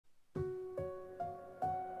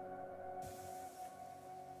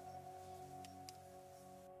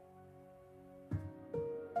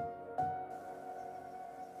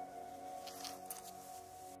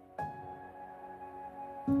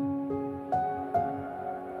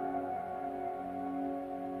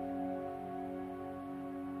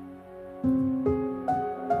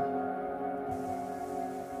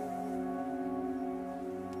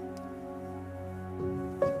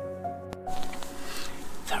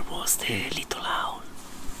There was the little owl.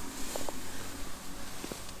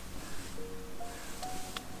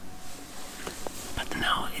 But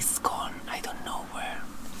now it's gone, I don't know where.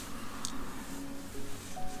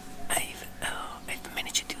 I've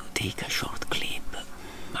managed to take a short clip,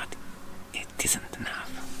 but it isn't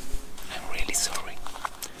enough. I'm really sorry.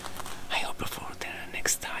 I hope for the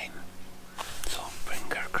next time. So,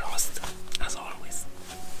 finger crossed, as always.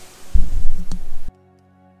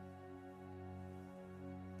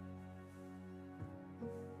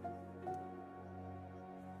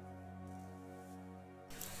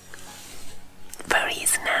 Where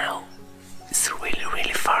is now? It's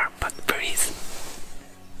really far, but where is?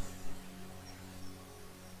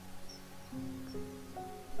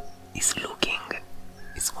 He's looking,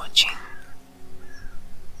 he's watching,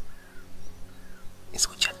 he's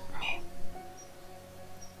watching me.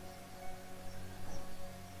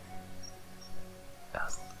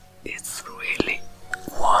 It's really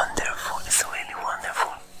wonderful, it's really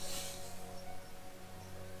wonderful.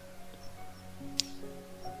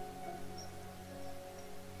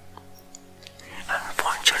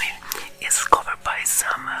 Unfortunately, it's covered by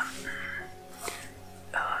some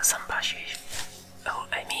bushes. Oh,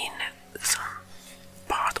 I mean, some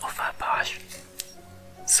part of a bush.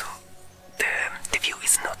 So the view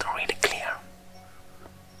is not really clear.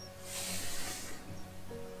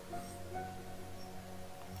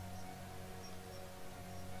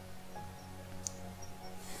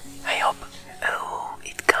 I hope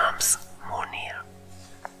it comes more near.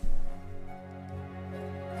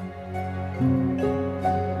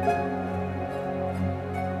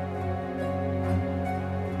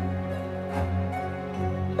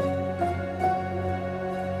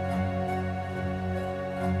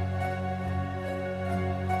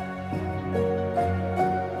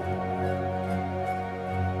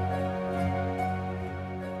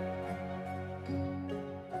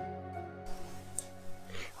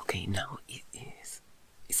 Okay, now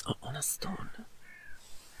it's on a stone.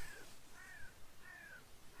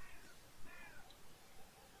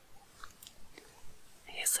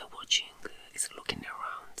 He's watching, he's looking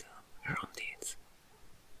around it.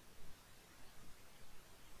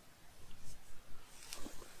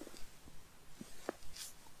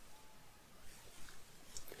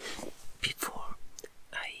 Before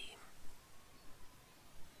I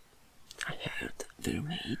heard their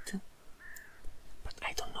mate, but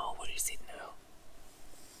I don't know where is it now.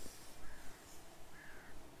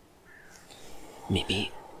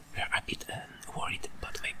 Maybe they're a bit worried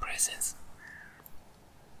about my presence.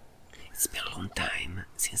 It's been a long time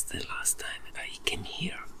since the last time I came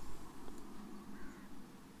here.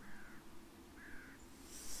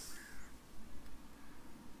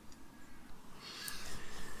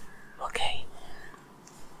 Okay.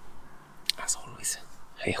 As always,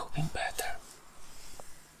 I hope I'm better.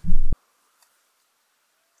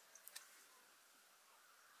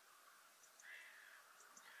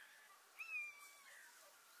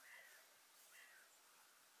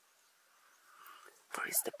 Where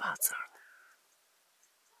is the buzzard?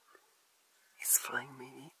 It's flying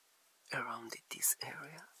maybe around this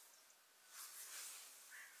area.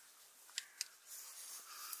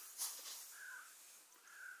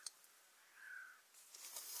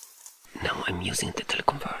 Now I'm using the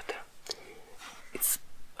teleconverter. It's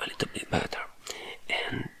a little bit better.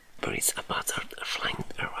 And there is a buzzard flying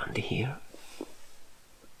around here.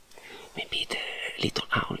 Maybe the little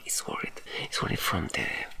owl is worried. It's worried from the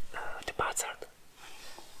buzzard.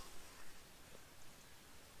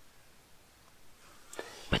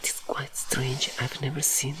 But it's quite strange. I've never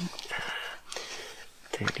seen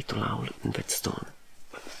the little owl in that stone.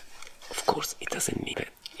 But of course, it doesn't mean that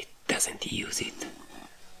it doesn't use it.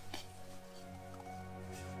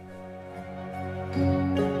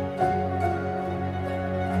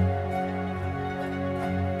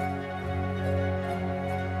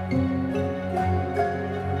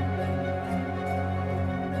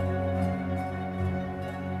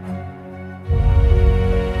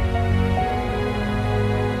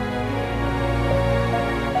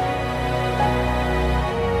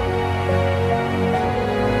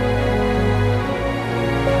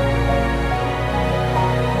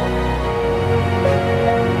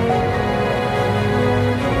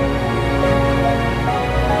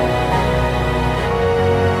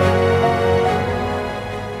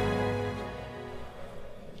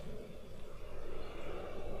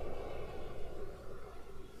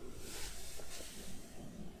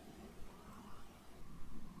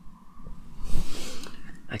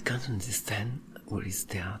 I can't understand where is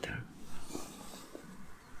the other.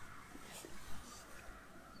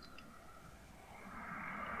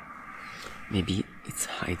 Maybe it's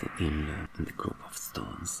hiding in the group of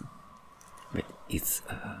stone. sounds, but it's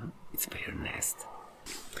their nest.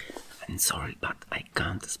 I'm sorry, but I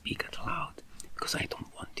can't speak out loud because I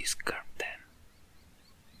don't want to disturb them.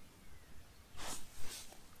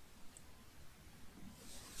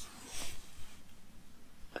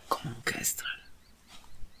 A common kestrel.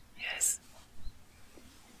 Yes.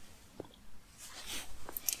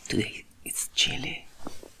 Today it's chilly,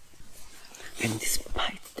 and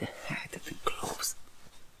despite the hat and the gloves,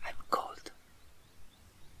 I'm cold.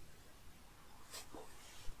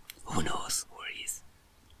 Who knows where he is?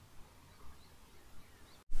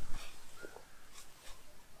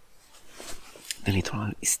 The little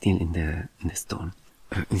one is still in the stone.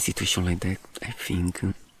 In a situation like that, I think,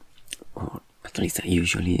 or at least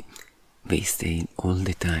usually, they stay all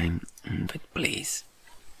the time in that place.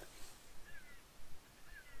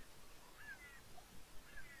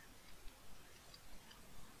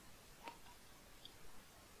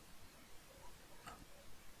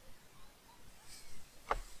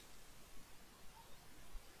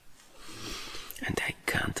 And I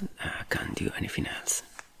can't do anything else.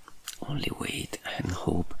 Only wait and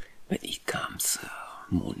hope that it comes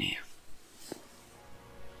more near.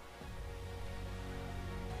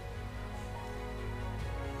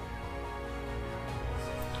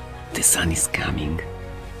 The sun is coming.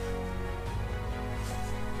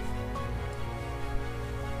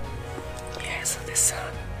 Yes, the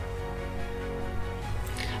sun.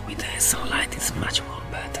 With the sunlight it's much more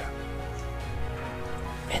better.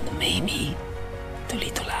 And maybe the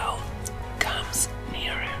little owl comes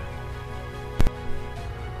nearer.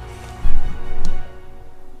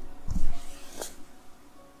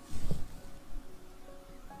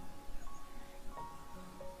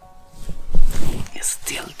 It's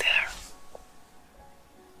still there.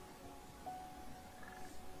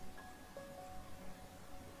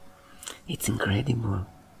 It's incredible.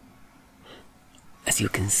 As you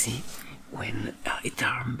can see, when it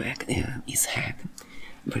turns back his head,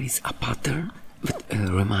 there is a pattern that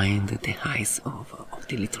reminds the eyes of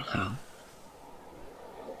the little owl.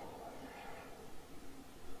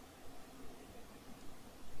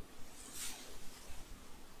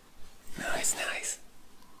 Nice, nice.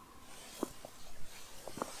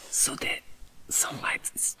 So the sunlight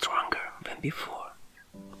is stronger than before.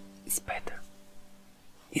 It's better.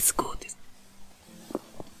 It's good.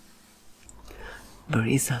 There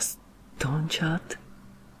is a stonechat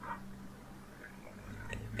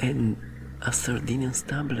and a Sardinian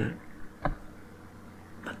stabler,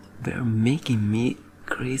 but they're making me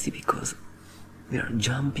crazy because they're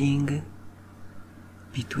jumping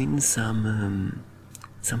between some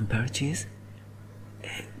perches.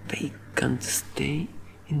 They can't stay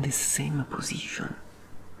in the same position.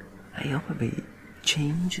 I hope they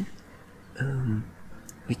change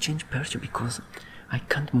perch because I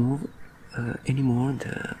can't move anymore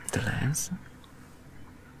the lens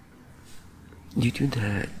due to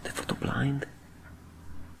the photo blind.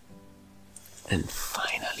 And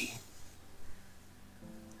finally,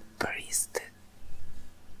 there is the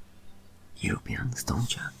European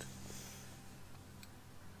stonechat.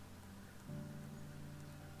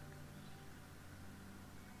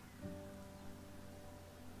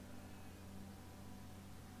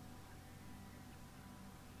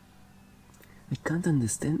 I can't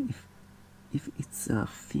understand if it's a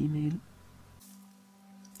female.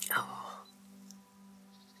 Oh,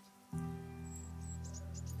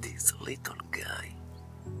 this little guy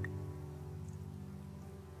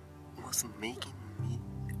was making me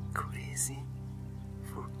crazy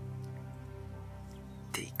for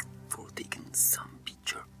taking some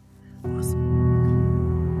picture.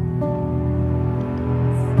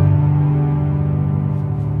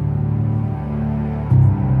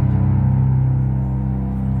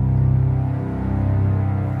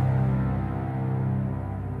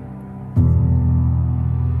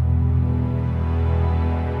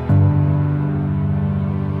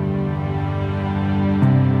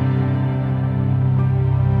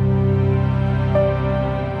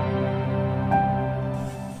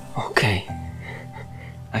 Okay,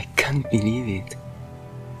 I can't believe it.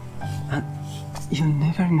 And you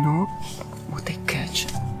never know what I catch.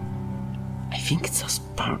 I think it's a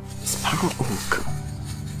sparrow hawk.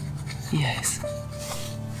 Yes,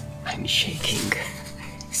 I'm shaking.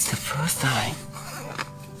 It's the first time.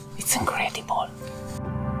 It's incredible.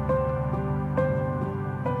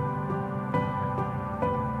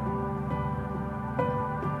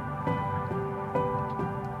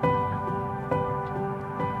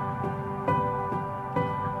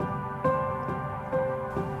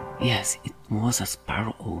 Yes, it was a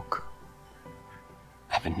sparrow hawk.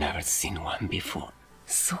 I've never seen one before.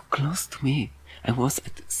 So close to me. I was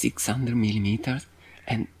at 600 millimeters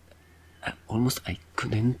and almost I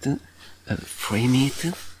couldn't frame it.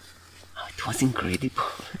 Oh, it was incredible.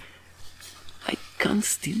 I can't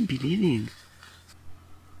still believing.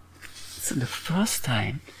 It's the first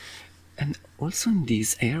time, and also in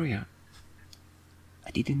this area,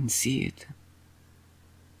 I didn't see it.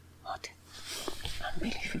 What?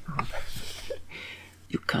 Unbelievable.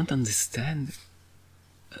 You can't understand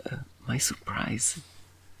my surprise.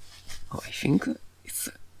 Oh, I think it's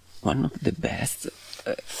one of the best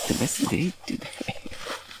day today.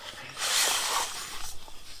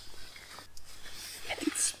 And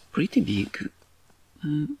it's pretty big,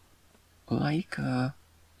 like a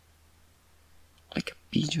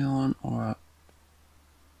pigeon or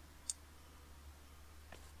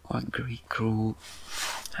a grey crow.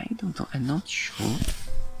 I don't know, I'm not sure.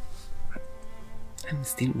 I'm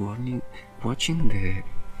still watching the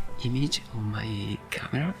image on my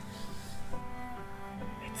camera.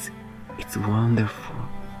 It's wonderful.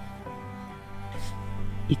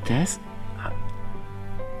 It has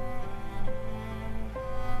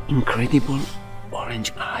incredible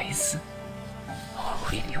orange eyes. Oh,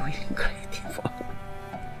 really, really incredible.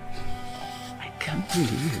 I can't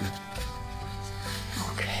believe it.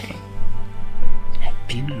 Okay, I've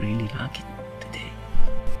been really lucky today.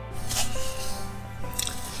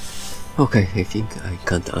 Okay, I think I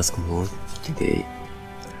can't ask more today.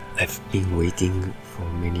 I've been waiting for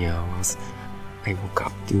many hours. I woke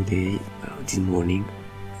up today, this morning,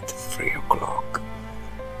 at 3 o'clock.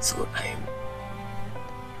 So I'm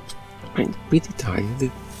pretty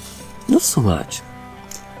tired. Not so much,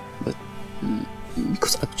 but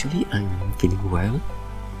because actually I'm feeling well.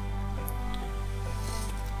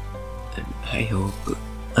 And I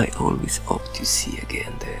always hope to see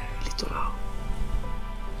again the little owl.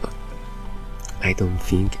 But I don't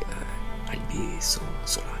think I'll be so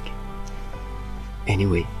lucky.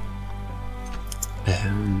 Anyway,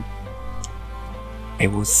 I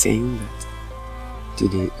was saying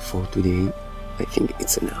that for today, I think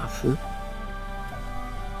it's enough.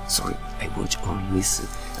 Sorry, I watch always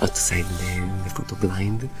outside the photo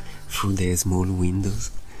blind through the small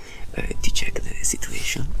windows to check the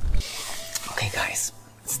situation. Okay guys,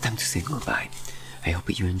 it's time to say goodbye. I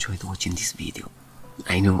hope you enjoyed watching this video.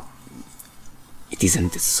 I know it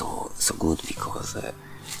isn't so good because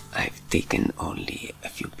I've taken only a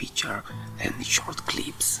few pictures and short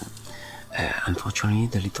clips. Unfortunately,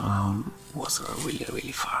 the little owl was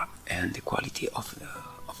really far, and the quality of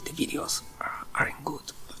the videos aren't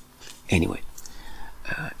good. But anyway,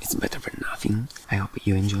 it's better than nothing. I hope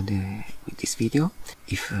you enjoyed this video.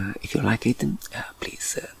 If you like it,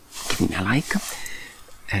 please give me a like,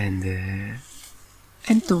 and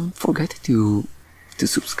don't forget to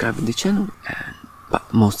subscribe to the channel.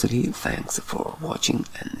 But mostly, thanks for watching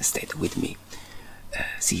and stay with me.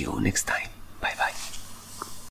 See you next time.